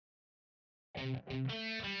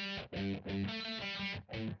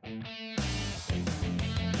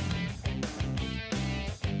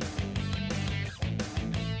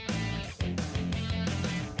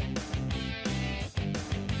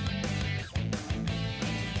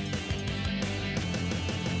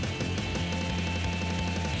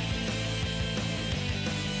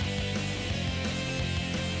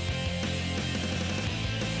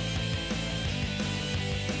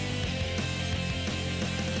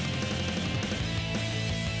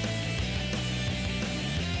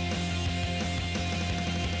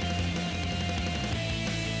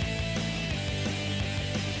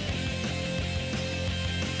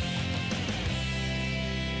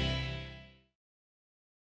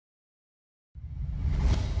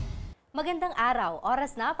Magandang araw,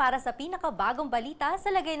 oras na para sa pinakabagong balita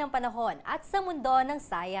sa lagay ng panahon at sa mundo ng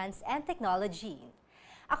science and technology.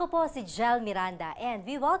 Ako po si Jel Miranda and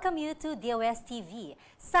we welcome you to DOSTv,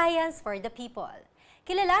 Science for the People.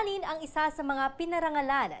 Kilalanin ang isa sa mga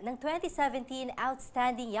pinarangalan ng 2017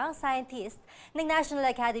 Outstanding Young Scientist ng National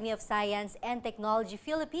Academy of Science and Technology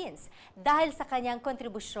Philippines dahil sa kanyang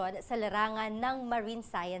kontribusyon sa larangan ng Marine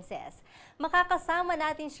Sciences. Makakasama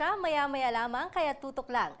natin siya maya-maya lamang kaya tutok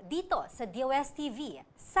lang dito sa DOSTv,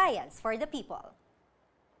 Science for the People.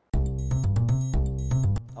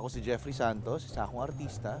 Ako si Jeffrey Santos, isa akong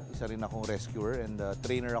artista, isa rin akong rescuer and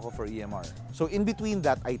trainer ako for EMR. So in between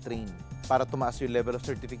that, I train para tumaas yung level of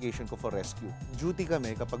certification ko for rescue. Duty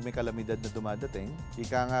kami kapag may kalamidad na dumadating.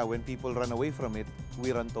 Ika nga, when people run away from it,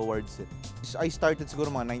 we run towards it. I started siguro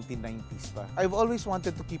mga 1990s pa. I've always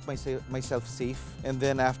wanted to keep myself safe, and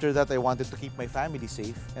then after that, I wanted to keep my family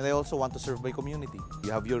safe, and I also want to serve my community.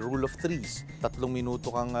 You have your rule of threes. 3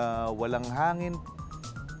 minuto kang walang hangin,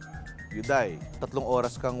 you die. 3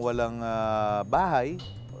 oras kang walang bahay,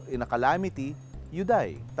 in a calamity, you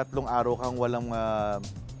die. 3 araw kang walang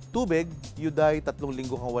tubig, you die. 3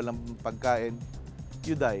 linggo kang walang pagkain,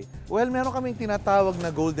 you die. Well, meron kaming tinatawag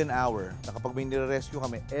na golden hour na kapag may nire-rescue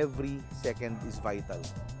kami, every second is vital.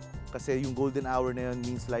 Kasi yung golden hour na yun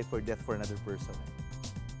means life or death for another person.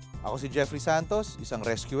 Ako si Jeffrey Santos, isang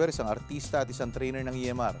rescuer, isang artista at isang trainer ng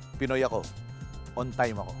EMR. Pinoy ako. On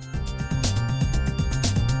time ako.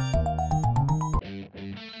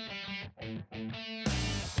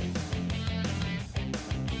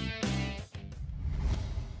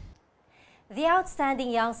 The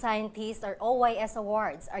Outstanding Young Scientist or OYS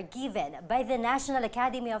Awards are given by the National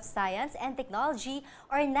Academy of Science and Technology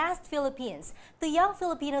or NAST Philippines to young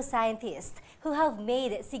Filipino scientists who have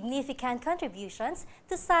made significant contributions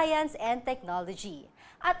to science and technology.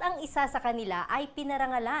 At ang isa sa kanila ay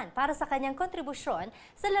pinarangalan para sa kanyang kontribusyon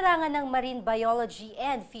sa larangan ng marine biology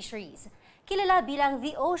and fisheries. Kilala bilang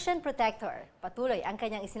the Ocean Protector, patuloy ang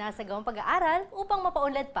kanyang isinasagawang pag-aaral upang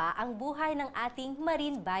mapaunlad pa ang buhay ng ating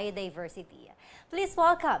marine biodiversity. Please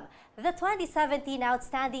welcome the 2017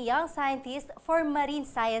 Outstanding Young Scientist for Marine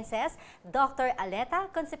Sciences, Dr.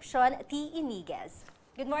 Aletta Yniguez.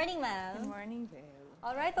 Good morning, ma'am. Good morning, Belle.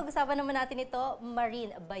 Alright, pag-usapan naman natin ito,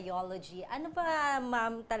 marine biology. Ano ba,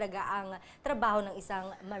 ma'am, talaga ang trabaho ng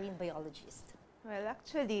isang marine biologist? Well,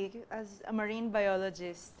 actually, as a marine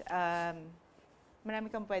biologist,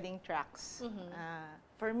 marami kang pwedeng tracks.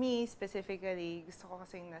 For me, specifically, gusto ko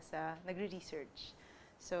kasing nagre-research.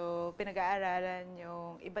 So, pinag-aaralan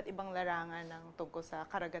yung iba't ibang larangan ng tungkol sa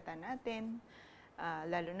karagatan natin,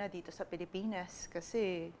 lalo na dito sa Pilipinas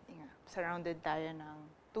kasi surrounded tayo ng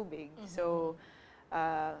tubig. So,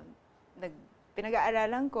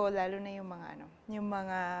 pinag-aaralan ko lalo na yung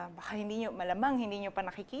mga baka malamang hindi nyo pa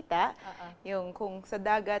nakikita, yung kung sa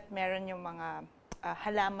dagat meron yung mga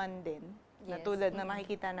halaman din, na tulad na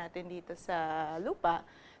makikita natin dito sa lupa,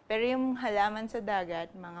 pero yung halaman sa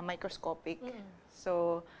dagat, mga microscopic.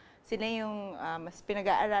 So, sila yung mas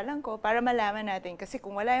pinag-aaralan ko para malaman natin, kasi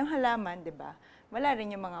kung wala yung halaman, 'di ba? Wala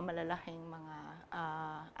rin yung mga malalaking mga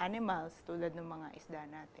animals tulad ng mga isda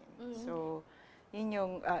natin. So, yun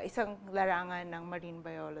yung isang larangan ng marine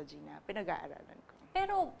biology na pinag-aaralan ko.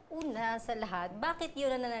 Pero una sa lahat, bakit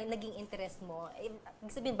yun na naging interest mo?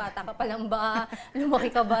 Ibig sabihin, bata ka pa lang ba?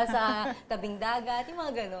 Lumaki ka ba sa tabing dagat? Yung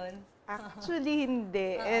mga ganon? Actually,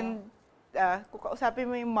 hindi. And kung kausapin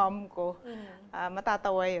mo yung mom ko,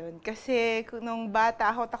 matatawa yun. Kasi nung bata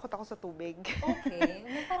ako, takot ako sa tubig. Okay.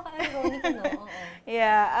 Parang ka-ironic, no?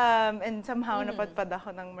 Yeah, and somehow napadpad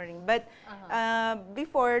ako ng marine. But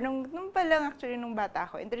before, nung pa lang actually nung bata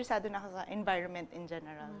ako, interesado na ako sa environment in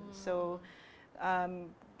general. So,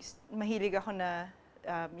 mahilig ako na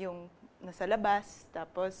yung nasa labas,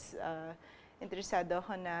 tapos interesado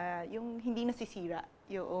ako na yung hindi nasisira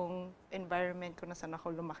yung environment ko na saan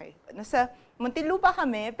ako lumaki. Nasa Muntinlupa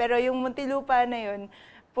kami, pero yung Muntinlupa na yun,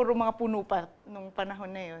 puro mga puno pa nung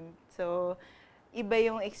panahon na yun. So, iba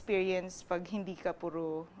yung experience pag hindi ka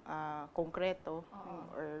puro konkreto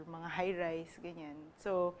or mga high-rise, ganyan.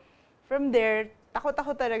 So, from there, takot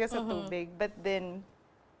ako talaga sa tubig. But then,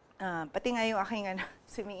 pati nga yung aking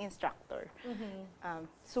swimming instructor,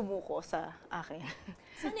 sumuko sa akin.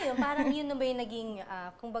 So ano yun? Parang yun na ba yung naging,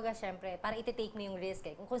 kumbaga syempre, parang iti-take mo yung risk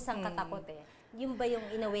eh. Kung saan katakot eh. Yun ba yung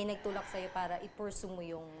in a way nagtulak sa'yo para i-pursue mo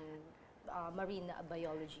yung marine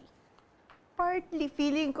biology? Partly,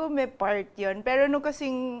 feeling ko may part yun. Pero nung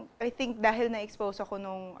kasing, I think dahil na-expose ako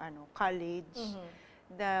nung college,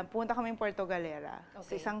 pumunta kaming Puerto Galera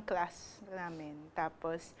sa isang class namin.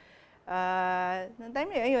 Tapos, noong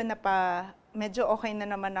time na yun, medyo okay na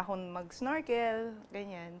naman akong mag-snorkel,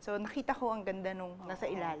 ganyan. So, nakita ko ang ganda nung nasa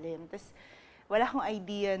ilalim. Tapos, wala akong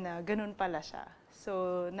idea na ganun pala siya.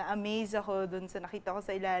 So, na-amaze ako dun sa nakita ko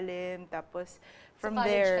sa ilalim. Tapos, from so,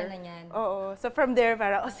 there... college ka na yan? Oo. So, from there,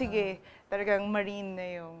 parang, sige, talagang marine na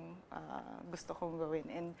yung gusto kong gawin.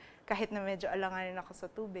 And kahit na medyo alanganin ako sa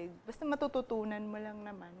tubig, basta matututunan mo lang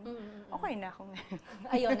naman, okay na ako ngayon.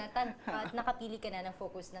 Ayun, at nakapili ka na ng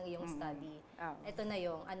focus ng iyong study. Ito na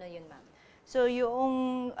yung, ano yun, ma'am? So, yung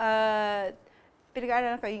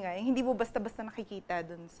pinag-aaralan ko yun nga, hindi mo basta-basta nakikita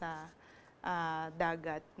dun sa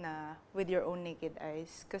dagat na with your own naked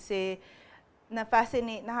eyes. Kasi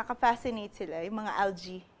nakaka-fascinate sila yung mga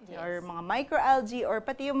algae or mga microalgae or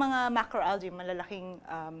pati yung mga macroalgae, malalaking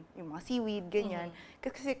yung mga seaweed, ganyan.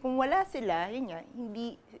 Kasi kung wala sila, yun nga,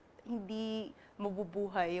 hindi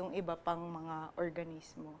mabubuhay yung iba pang mga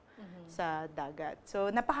organismo sa dagat. So,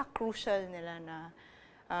 napaka-crucial nila na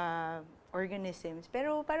organisms.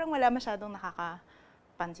 Pero parang wala masyadong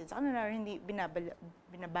nakakapansin sa kanila or hindi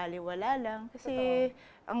binabaliwala lang. Kasi,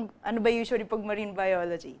 ano ba usually pag marine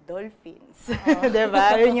biology? Dolphins.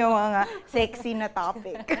 Diba? Yun yung mga sexy na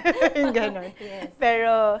topic. Yung ganon. Yes.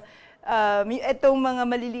 Pero, itong mga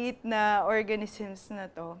maliliit na organisms na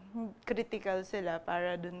to, critical sila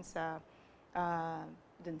para dun sa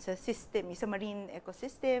system, sa marine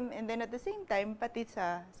ecosystem, and then at the same time, pati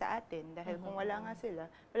sa atin. Dahil kung wala nga sila,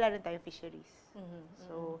 wala rin tayong fisheries.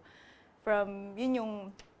 So, yun yung,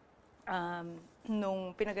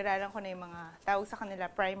 nung pinag-aralan ko na yung mga tawag sa kanila,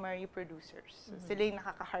 primary producers. So, sila yung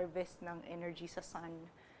nakaka-harvest ng energy sa sun.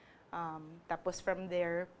 Tapos from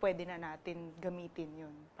there, pwede na natin gamitin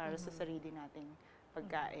yun para sa sarili nating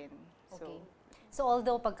pagkain. Okay. So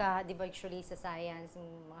although pagka, di ba usually sa science,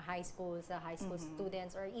 mga high school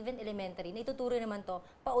students or even elementary, naituturo naman to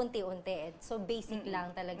paunti-unti. So basic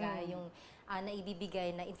lang talaga yung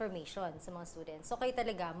naibibigay na information sa mga students. So kayo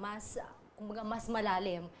talaga, mas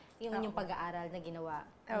malalim yung inyong pag-aaral na ginawa.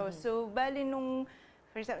 So bali nung,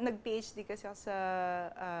 for example, nag-PhD kasi ako sa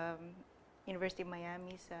University of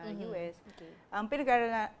Miami sa US. Okay.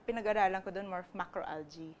 Pinag-aralan ko doon more of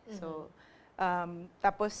macroalgae. So,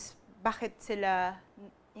 tapos bakit sila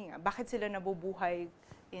nabubuhay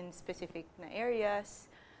in specific na areas?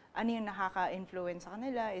 Ano yung nakaka-influence sa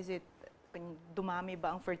kanila? Is it dumami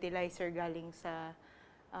ba ang fertilizer galing sa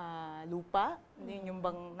lupa? Yung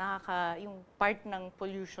bang yung part ng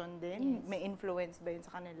pollution din? Yes. May influence ba yun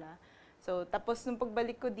sa kanila? So, tapos nung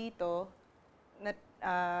pagbalik ko dito,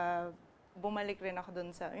 bumalik rin ako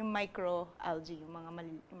dun sa yung microalgae, yung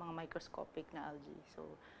mga microscopic na algae. So,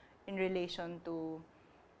 in relation to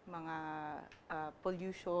mga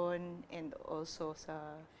pollution and also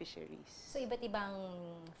sa fisheries. So, iba't ibang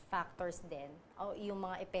factors din, o yung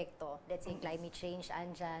mga epekto, let's say climate change,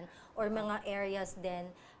 andyan, or mga areas din,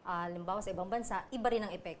 limbawa sa ibang bansa, iba rin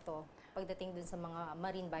ang epekto pagdating dun sa mga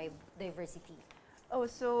marine biodiversity.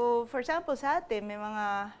 So for example, sa atin, may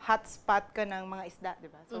mga hotspot ka ng mga isda, di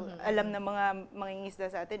ba? So alam na mga isda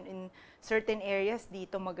sa atin, in certain areas,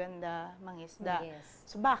 dito maganda mga isda. Yes.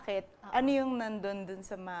 So bakit? Ano yung nandun dun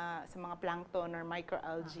sa mga plankton or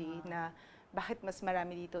microalgae na bakit mas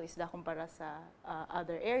marami dito isda kumpara sa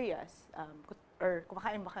other areas? Or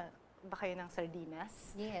kumakain ba kayo ng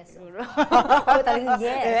sardinas? Yes. Siguro. Talagang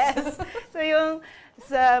yes. So yung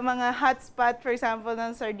sa mga hotspot, for example,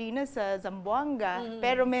 ng sardinas sa Zamboanga,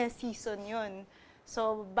 pero may season yun.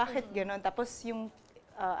 So bakit gano'n? Tapos yung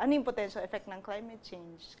ano yung potential effect ng climate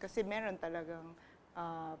change? Kasi meron talagang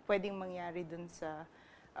pwedeng mangyari dun sa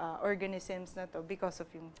organisms na to because of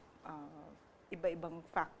yung iba-ibang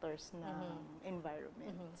factors ng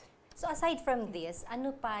environment. So aside from this,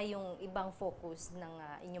 ano pa yung ibang focus ng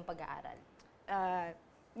inyong pag-aaral?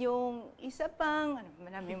 Yung isa pang,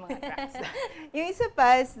 maraming mga tracks. Yung isa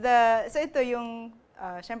pa is so ito yung,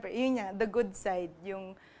 syempre, yun nga, the good side,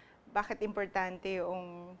 yung bakit importante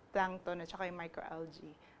yung plankton at saka yung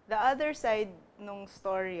microalgae. The other side nung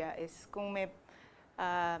storya is kung may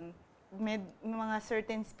may mga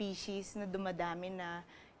certain species na dumadami na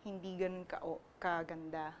hindi ganun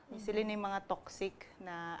kaganda. Sila na yung mga toxic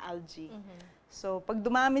na algae. So, pag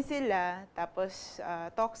dumami sila, tapos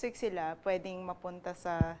toxic sila, pwedeng mapunta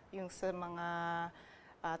sa mga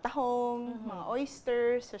tahong, mga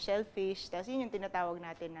oysters, sa shellfish. Tapos yun yung tinatawag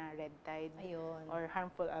natin na red tide. Ayun. Or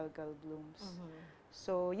harmful algal blooms.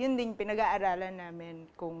 So, yun din pinag-aaralan namin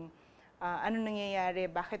kung ano nangyayari,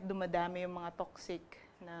 bakit dumadami yung mga toxic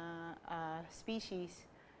na species.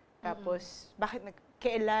 Tapos, bakit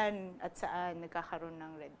kailan at saan nagkakaroon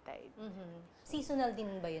ng red tide. Seasonal din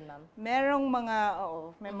ba yun, ma'am? Merong mga,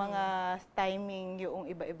 may mga timing yung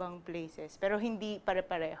iba-ibang places, pero hindi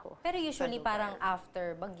pare-pareho. Pero usually parang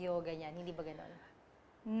after bagyo, ganyan, hindi ba ganon?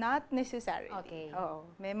 Not necessarily. Okay. Oo.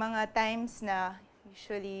 May mga times na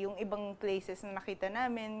usually yung ibang places na nakita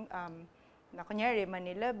namin, na kunyari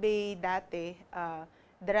Manila Bay dati,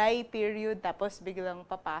 dry period, tapos biglang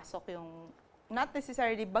papasok yung not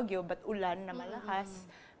necessarily bagyo, but ulan na malakas.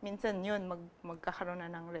 Minsan yun, magkakaroon na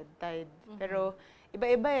ng red tide. Pero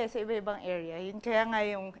iba-iba sa iba-ibang area. Yun kaya nga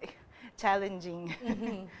yung challenging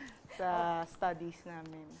sa studies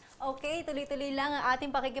namin. Okay, tuloy-tuloy lang ang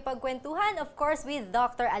ating pakikipagkwentuhan, of course, with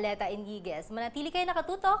Dr. Aletta Yniguez. Manatili kayo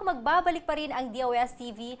nakatutok, magbabalik pa rin ang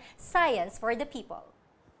DOSTv Science for the People.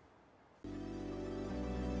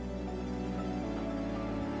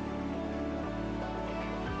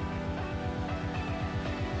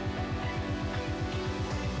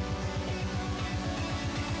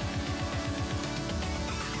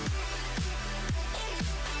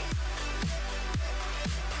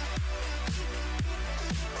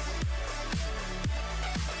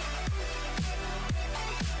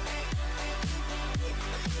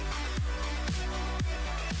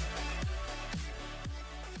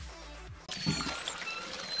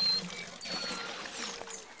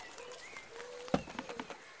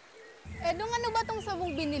 Nung ano ba tong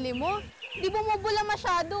sabong binili mo? Di bumubula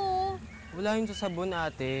masyado, oh. Wala yun sa sabon,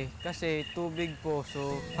 ate, kasi tubig po.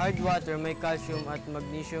 So, hard water, may calcium at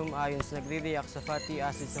magnesium ions nagre-react sa fatty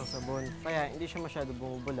acids ng sabon. Kaya hindi siya masyado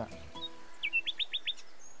bumubula.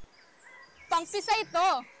 Pangpisa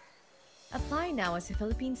ito! Apply now as a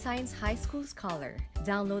Philippine Science High School Scholar.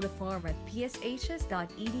 Download the form at pshs.edu.ph.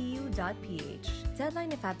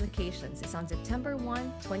 Deadline of applications is on September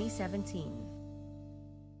 1, 2017.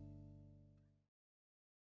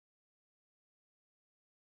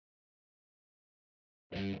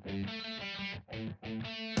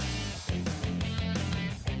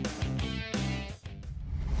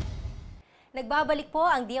 Nagbabalik po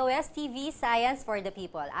ang DOSTv Science for the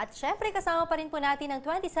People. At syempre kasama pa rin po natin ang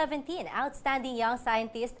 2017 Outstanding Young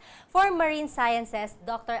Scientist for Marine Sciences,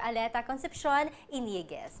 Dr. Aletta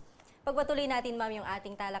Yniguez. Pagpatuloy natin, ma'am, yung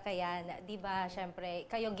ating talakayan, di ba, syempre,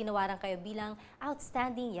 ginawaran kayo bilang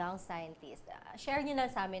Outstanding Young Scientist. Share nyo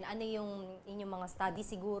na sa amin, ano yung inyong mga study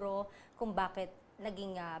siguro, kung bakit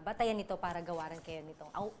naging batayan nito para gawaran kayo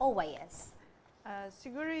nitong OYS?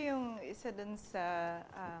 Siguro yung isa dun sa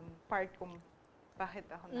part kung bakit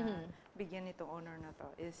ako na bigyan nitong honor na to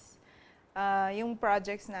is yung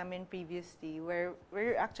projects namin previously where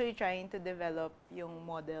we're actually trying to develop yung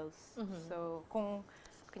models. So kung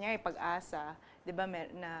kunyari pag-asa, 'di ba,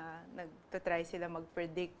 nagtatry sila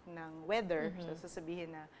mag-predict ng weather. So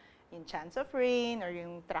sasabihin na yung chance of rain or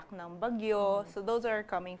yung track ng bagyo. So those are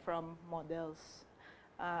coming from models.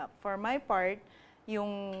 For my part,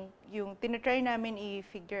 yung tinatry namin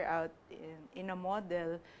i-figure out in a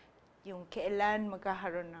model yung kailan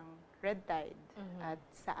magkakaroon ng red tide at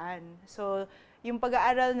saan. So, yung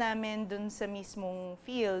pag-aaral namin dun sa mismong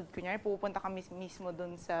field, kunyari pupunta kami mismo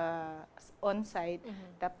dun sa on-site,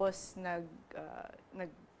 tapos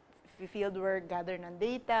nag-field work, gather ng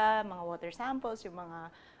data, mga water samples, yung mga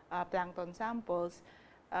plankton samples,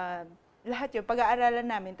 lahat yun, pag-aaralan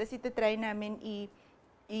namin, tapos iti-try namin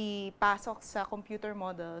ipasok sa computer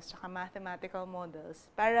models tsaka mathematical models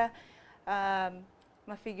para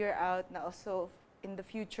ma-figure out na also in the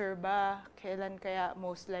future ba, kailan kaya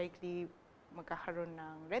most likely magkakaroon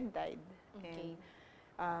ng red tide. Okay.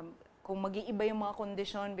 And kung mag-iiba yung mga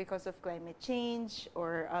kondisyon because of climate change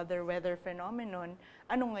or other weather phenomenon,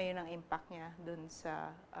 ano ngayon ang impact niya dun sa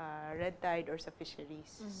red tide or sa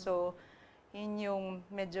fisheries. So, yun yung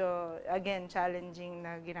medyo, again, challenging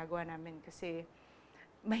na ginagawa namin kasi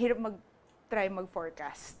mahirap mag-try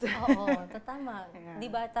mag-forecast. Oo, tama. Yeah. Di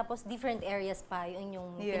ba? Tapos different areas pa yung inyong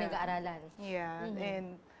pinag-aaralan. Yeah,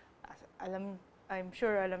 and I'm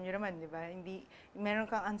sure alam niyo naman, di ba? Meron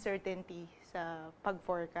kang uncertainty sa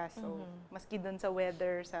pag-forecast. So, maski doon sa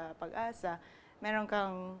weather, sa pag-asa, meron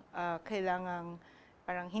kang kailangang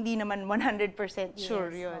parang hindi naman 100% sure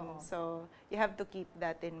Yes, yun. oo. So, you have to keep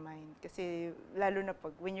that in mind. Kasi lalo na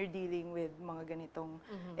pag when you're dealing with mga ganitong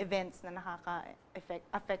events na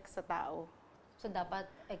nakaka-affect sa tao. So, dapat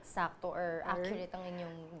eksakto or accurate ang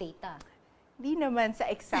inyong data. Hindi naman sa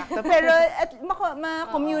eksakto. Pero at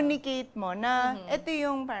ma-communicate mo na ito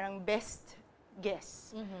yung parang best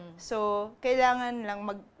guess. So, kailangan lang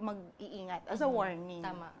mag-iingat as a warning.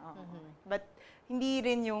 Tama. Oo. But hindi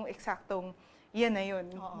rin yung eksaktong yan na yun,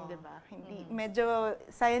 di ba? Hindi, medyo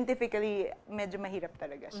scientifically, medyo mahirap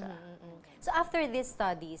talaga siya. So after these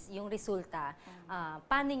studies, yung resulta,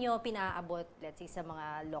 paano nyo pinaabot, let's say, sa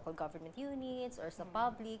mga local government units or sa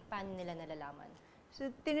public, paano nila nalalaman? So,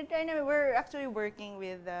 tinitry namin, we're actually working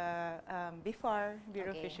with BIFAR,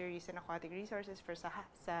 Bureau of Okay. Fisheries and Aquatic Resources for sa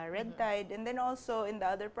Red Tide, and then also in the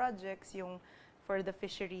other projects, yung for the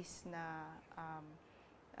fisheries na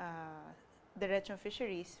Direction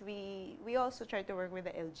Fisheries, we also try to work with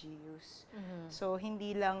the LGUs. So,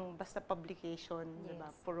 hindi lang basta publication, di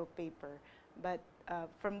ba, Yes. puro paper. But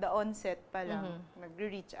from the onset pa lang,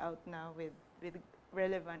 nag-reach out na with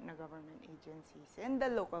relevant na government agencies and the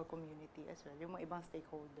local community as well, yung mga ibang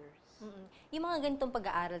stakeholders. Yung mga ganitong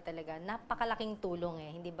pag-aaral talaga, napakalaking tulong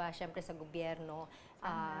eh. Hindi ba, syempre sa gobyerno,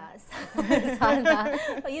 sana.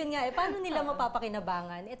 Yun nga eh, paano nila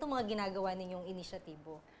mapapakinabangan itong mga ginagawa ninyong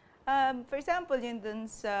inisyatibo? For example, yun dun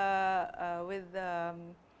sa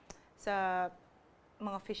sa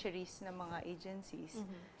mga fisheries na mga agencies.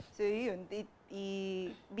 So yun,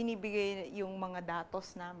 binibigay yung mga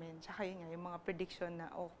datos namin, tsaka yun nga, yung mga prediction na,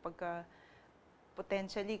 pagka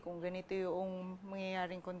potentially, kung ganito yung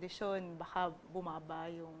mangyayaring kondisyon, baka bumaba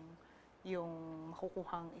yung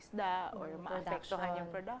makukuhang isda or maapektuhan yung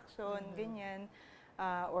production, ganyan.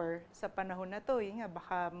 Or sa panahon na to, yun nga,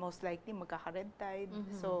 baka most likely magkaka-red tide.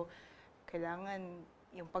 So, kailangan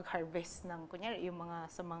yung pag-harvest ng, kunyari, yung mga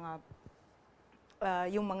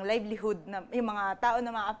yung mga livelihood, yung mga tao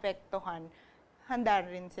na maapektuhan, handa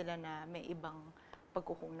rin sila na may ibang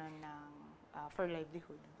pagkukunan ng for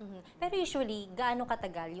livelihood. Pero usually, gaano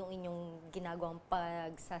katagal yung inyong ginagawang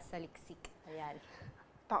pagsasaliksik? Ayan.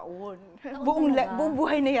 Taon. talaga? Buong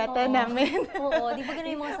buhay na yata namin. Oo, di ba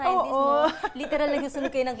ganun yung mga scientists, no? Literal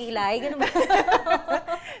nagsusunod kayo ng kilay, ganun ba?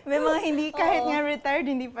 May mga hindi, kahit nga retired,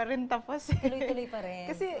 hindi pa rin tapos. Tuloy-tuloy pa rin.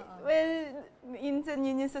 Kasi, well, minsan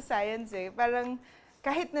yun yung sa science eh. Parang,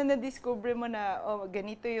 kahit na na-discover mo na,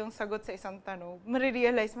 ganito yung sagot sa isang tanong,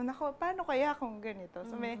 marirealize mo, nako, paano kaya kung ganito?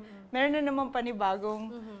 So, meron na naman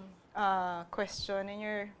panibagong question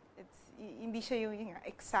and hindi siya yung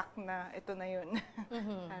exact na ito na yun.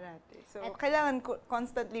 Harate. So, kailangan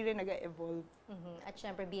constantly rin nag-evolve. At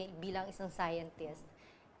syempre, bilang isang scientist,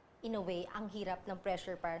 in a way, ang hirap ng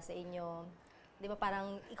pressure para sa inyo. Di ba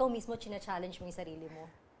parang ikaw mismo china-challenge mo yung sarili mo?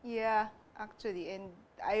 Yeah, actually. And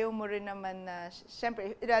ayaw mo rin naman na,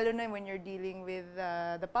 syempre, lalo na when you're dealing with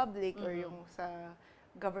the public or yung sa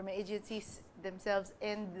government agencies themselves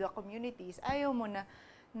and the communities, ayaw mo na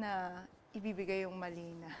ibibigay yung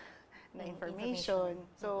mali na information.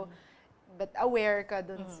 So, but aware ka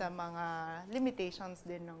dun sa mga limitations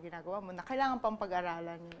din ng ginagawa mo na kailangan pang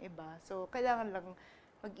pag-aralan yung iba. So, kailangan lang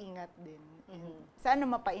mag-ingat din. And sana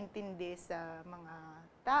mapaintindi sa mga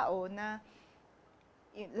tao na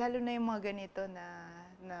lalo na yung mga ganito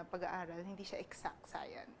na pag-aaral, hindi siya exact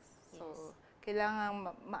science. So,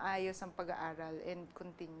 kailangan maayos ang pag-aaral and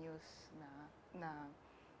continuous na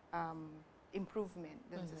improvement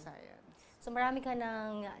dun sa science. So marami ka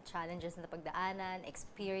ng challenges na pagdaanan,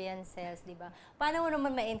 experiences, di ba? Paano mo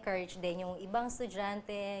naman ma-encourage din yung ibang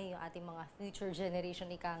estudyante, yung ating mga future generation,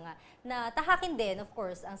 ika nga, na tahakin din, of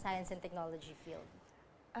course, ang science and technology field?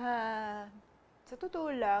 Sa totoo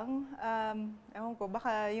lang, ewan ko,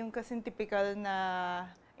 baka yung kasing typical na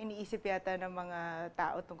iniisip yata ng mga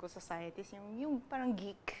tao tungkol sa scientists, yung parang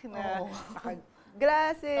geek na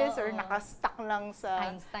naka-glasses or naka-stuck lang sa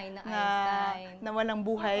Einstein na walang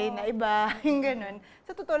buhay na iba, yung ganun.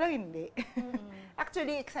 Sa totoo lang, hindi.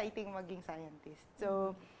 Actually, exciting maging scientist.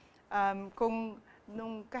 So,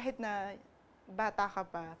 kahit na bata ka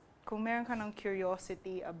pa, kung meron ka ng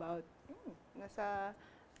curiosity about nasa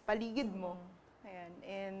paligid mo, ayan,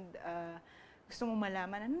 and gusto mo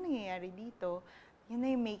malaman ano nangyayari dito, yun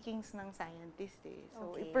na yung makings ng scientist eh.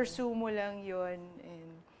 So, i-pursue mo lang yun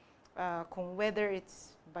and kung whether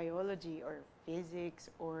it's biology or physics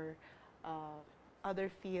or other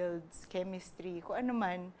fields, chemistry, kung ano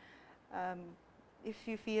man, if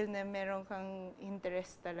you feel na meron kang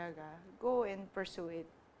interest talaga, go and pursue it.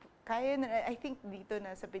 kaya na, I think dito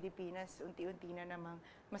na sa Pilipinas, unti-unti na namang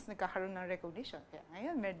mas nagkakaroon ng recognition. Kaya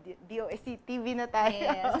ngayon, may DOSTv na tayo.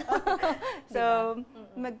 Yes. So,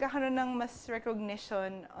 magkakaroon ng mas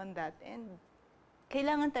recognition on that. And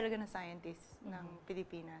kailangan talaga ng scientists ng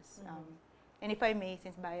Pilipinas. And if I may,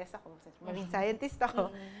 since bias ako, since marine scientist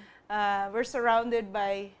ako, we're surrounded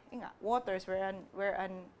by waters. We're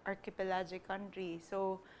an archipelagic country.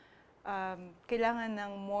 So, kailangan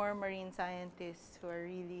ng more marine scientists who are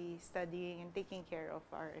really studying and taking care of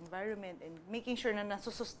our environment and making sure na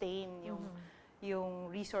nasusustain yung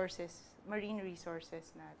resources, marine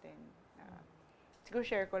resources natin. Siguro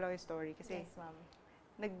share ko lang yung story kasi Yes, ma'am.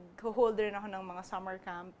 nag-hold rin ako ng mga summer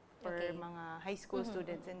camp for Okay. mga high school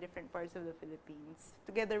students in different parts of the Philippines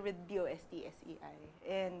together with DOST SEI.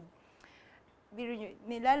 And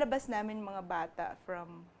nilalabas namin mga bata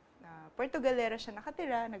from Puerto Galera siya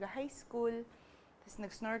nakatira, nag-high school, tapos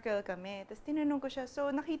nag-snorkel kami. Tapos tinanong ko siya,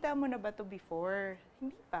 so nakita mo na ba to before?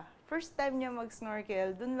 Hindi pa. First time niya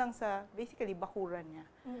mag-snorkel, dun lang sa, basically, bakuran niya.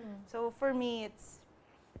 So for me, it's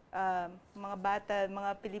mga bata,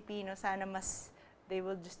 mga Pilipino, sana mas, they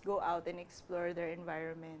will just go out and explore their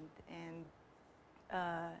environment and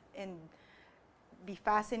be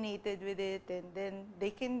fascinated with it, and then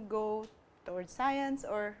they can go towards science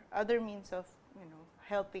or other means of,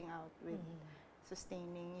 helping out with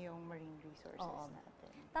sustaining yung marine resources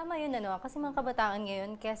natin. Tama yun, kasi mga kabataan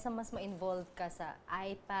ngayon, kesa mas ma-involve ka sa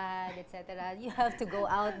iPad, etc., you have to go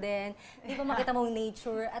out din, di ba makita mong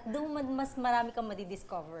nature, at doon mas marami kang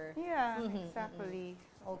madidiscover. Yeah, exactly.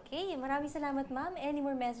 Okay, maraming salamat, ma'am. Any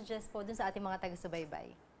more messages po dun sa ating mga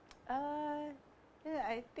taga-subaybay? Yeah,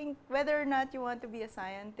 I think whether or not you want to be a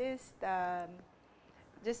scientist,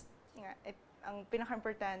 just, ang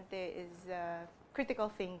pinaka-importante is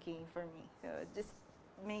critical thinking for me. So just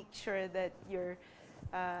make sure that you're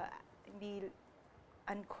hindi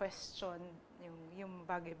unquestioned yung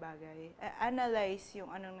bagay-bagay. Analyze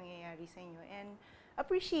yung anong nangyayari sa inyo and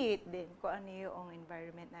appreciate din kung ano yung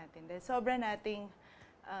environment natin. Dahil sobra nating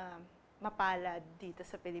mapalad dito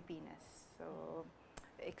sa Pilipinas. So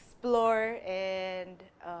explore and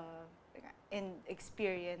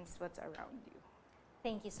experience what's around you.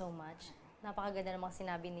 Thank you so much. Napakaganda ng mga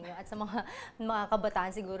sinabi ninyo. At sa mga kabataan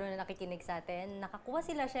siguro na nakikinig sa atin, nakakuha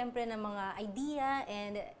sila syempre ng mga idea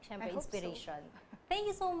and syempre I hope inspiration. Thank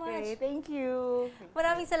you so much. Okay, thank you.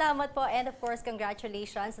 Maraming salamat po and of course,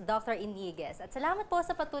 congratulations Dr. Yniguez. At salamat po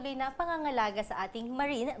sa patuloy na pangangalaga sa ating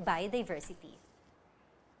marine biodiversity.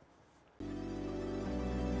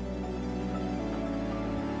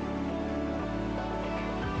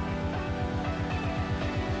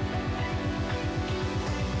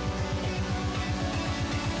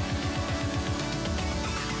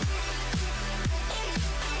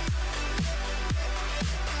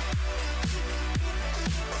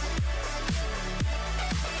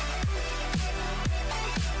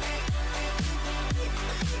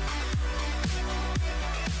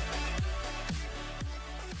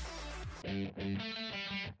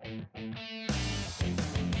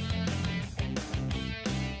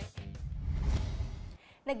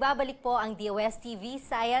 Nagbabalik po ang DOSTv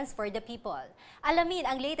Science for the People. Alamin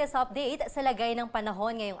ang latest update sa lagay ng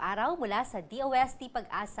panahon ngayong araw mula sa DOST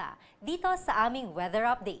Pag-asa, dito sa aming weather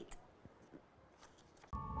update.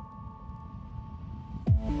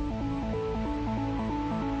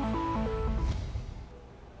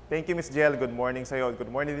 Thank you, Ms. Jel. Good morning sa iyo. Good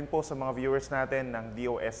morning din po sa mga viewers natin ng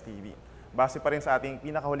DOSTv. Base pa rin sa ating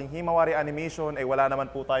pinakahuling himawari animation ay wala naman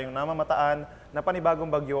po tayong namamataan na panibagong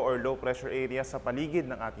bagyo or low pressure area sa paligid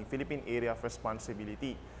ng ating Philippine Area of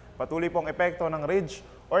Responsibility. Patuloy po ang epekto ng ridge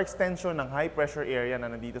or extension ng high pressure area na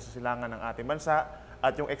nandito sa silangan ng ating bansa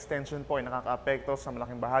at yung extension po ay nakakaapekto sa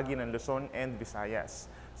malaking bahagi ng Luzon and Visayas.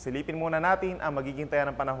 Silipin muna natin ang magiging taya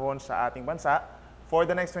ng panahon sa ating bansa. For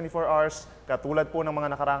the next 24 hours, katulad po ng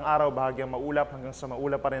mga nakaraang araw, bahagyang maulap hanggang sa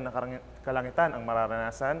maulap pa rin na kalangitan ang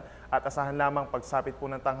mararanasan at asahan lamang pagsapit po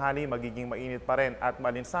ng tanghali, magiging mainit pa rin at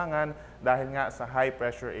malinsangan dahil nga sa high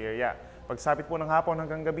pressure area. Pagsapit po ng hapon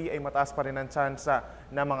hanggang gabi ay mataas pa rin ang tsansa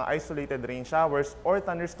ng mga isolated rain showers or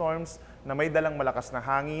thunderstorms na may dalang malakas na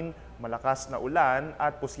hangin, malakas na ulan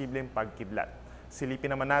at posibleng pagkidlat.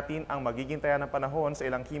 Silipin naman natin ang magiging taya ng panahon sa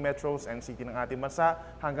ilang key metros and city ng ating bansa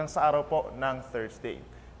hanggang sa araw po ng Thursday.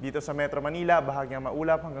 Dito sa Metro Manila, bahagyang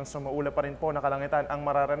maulap hanggang sa maulap pa rin po na kalangitan ang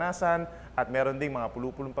mararanasan at meron ding mga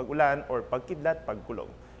pulupulong pag-ulan or pagkidlat,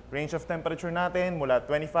 pagkulog. Range of temperature natin mula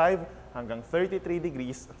 25 hanggang 33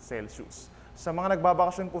 degrees Celsius. Sa mga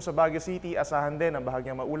nagbabakasyon po sa Baguio City, asahan din ang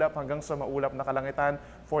bahagyang maulap hanggang sa maulap na kalangitan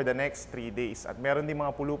for the next 3 days. At meron din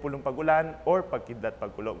mga pulupulong pag-ulan or pagkidlat,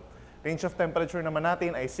 pagkulog. Range of temperature naman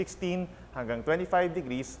natin ay 16 hanggang 25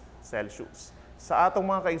 degrees Celsius. Sa atong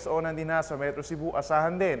mga kaigsuonan din sa Metro Cebu,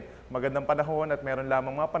 asahan din magandang panahon at meron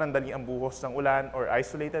lamang mga panandaliang buhos ng ulan or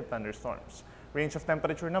isolated thunderstorms. Range of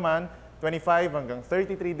temperature naman, 25 hanggang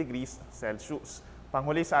 33 degrees Celsius.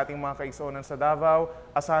 Panghuli sa ating mga kaigsuonan sa Davao,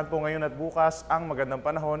 asahan po ngayon at bukas ang magandang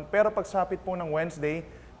panahon, pero pagsapit po ng Wednesday,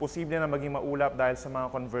 posible na maging maulap dahil sa mga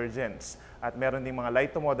convergence at meron ding mga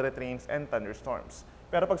light to moderate rains and thunderstorms.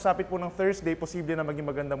 Pero pagsapit po ng Thursday, posible na maging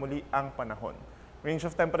maganda muli ang panahon. Range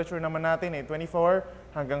of temperature naman natin ay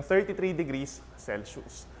 24 hanggang 33 degrees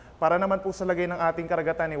Celsius. Para naman po sa lagay ng ating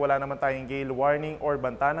karagatan, wala naman tayong gale warning or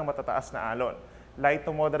banta ng matataas na alon. Light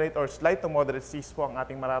to moderate or slight to moderate seas po ang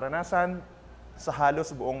ating mararanasan sa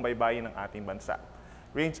halos buong baybayin ng ating bansa.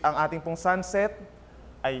 Range ang ating pong sunset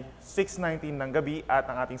ay 6:19 ng gabi at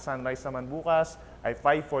ang ating sunrise naman bukas ay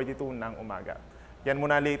 5:42 ng umaga. Yan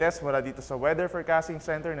muna latest mula dito sa Weather Forecasting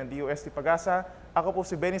Center ng DOST Pag-asa. Ako po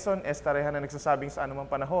si Benison Estarehan na nagsasabing sa anumang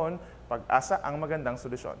panahon, pag-asa ang magandang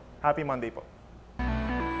solusyon. Happy Monday po!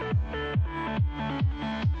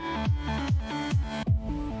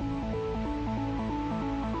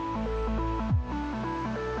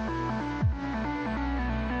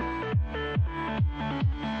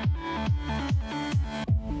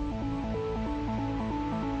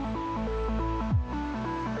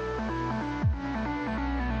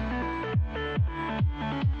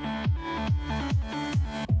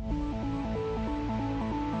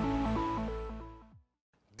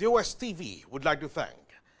 DOSTv would like to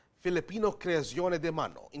thank Filipino Creazione de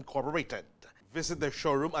Mano Incorporated. Visit their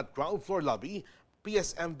showroom at ground floor lobby,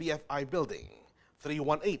 PSM BFI Building,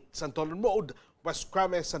 318 Santolan Road, West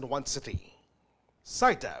Crames, San Juan City.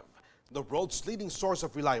 SciDev, the world's leading source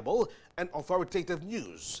of reliable and authoritative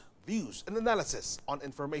news, views, and analysis on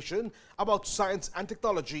information about science and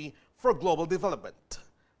technology for global development.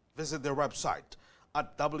 Visit their website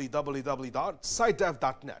at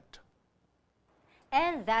www.scidev.net.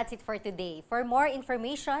 And that's it for today. For more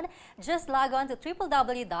information, just log on to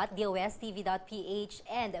www.dostv.ph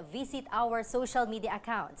and visit our social media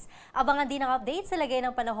accounts. Abangan din ang update sa lagay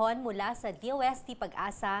ng panahon mula sa DOST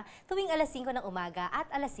Pag-asa tuwing alas 5 ng umaga at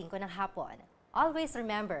alas 5 ng hapon. Always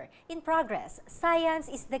remember, in progress, science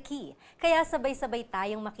is the key. Kaya sabay-sabay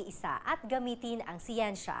tayong makiisa at gamitin ang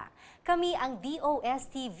siyensya. Kami ang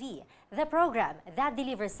DOSTv, the program that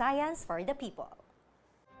delivers science for the people.